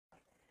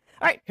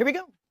All right, here we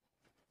go.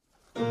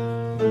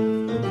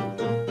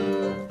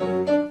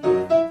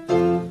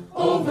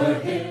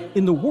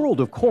 In the world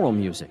of choral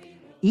music,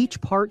 each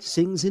part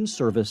sings in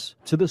service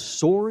to the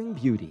soaring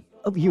beauty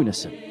of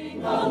unison.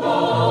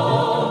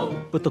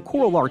 But the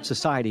Choral Arts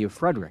Society of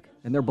Frederick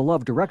and their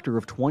beloved director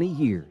of 20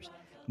 years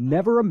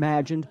never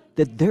imagined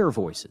that their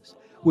voices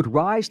would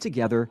rise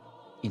together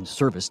in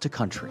service to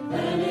country.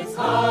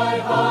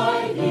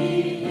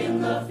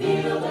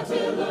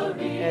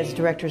 As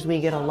directors,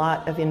 we get a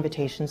lot of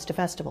invitations to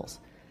festivals.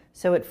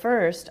 So at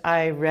first,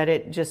 I read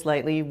it just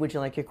lightly, would you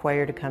like your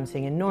choir to come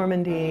sing in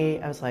Normandy?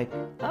 I was like,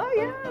 oh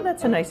yeah,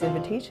 that's a nice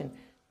invitation.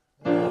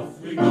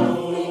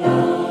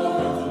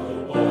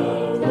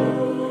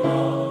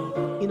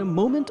 In a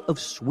moment of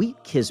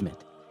sweet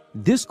kismet,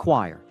 this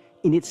choir,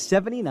 in its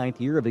 79th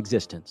year of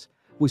existence,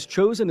 was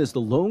chosen as the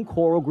lone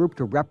choral group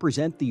to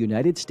represent the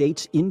United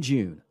States in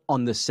June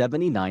on the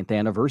 79th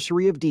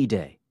anniversary of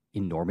D-Day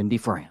in Normandy,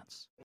 France.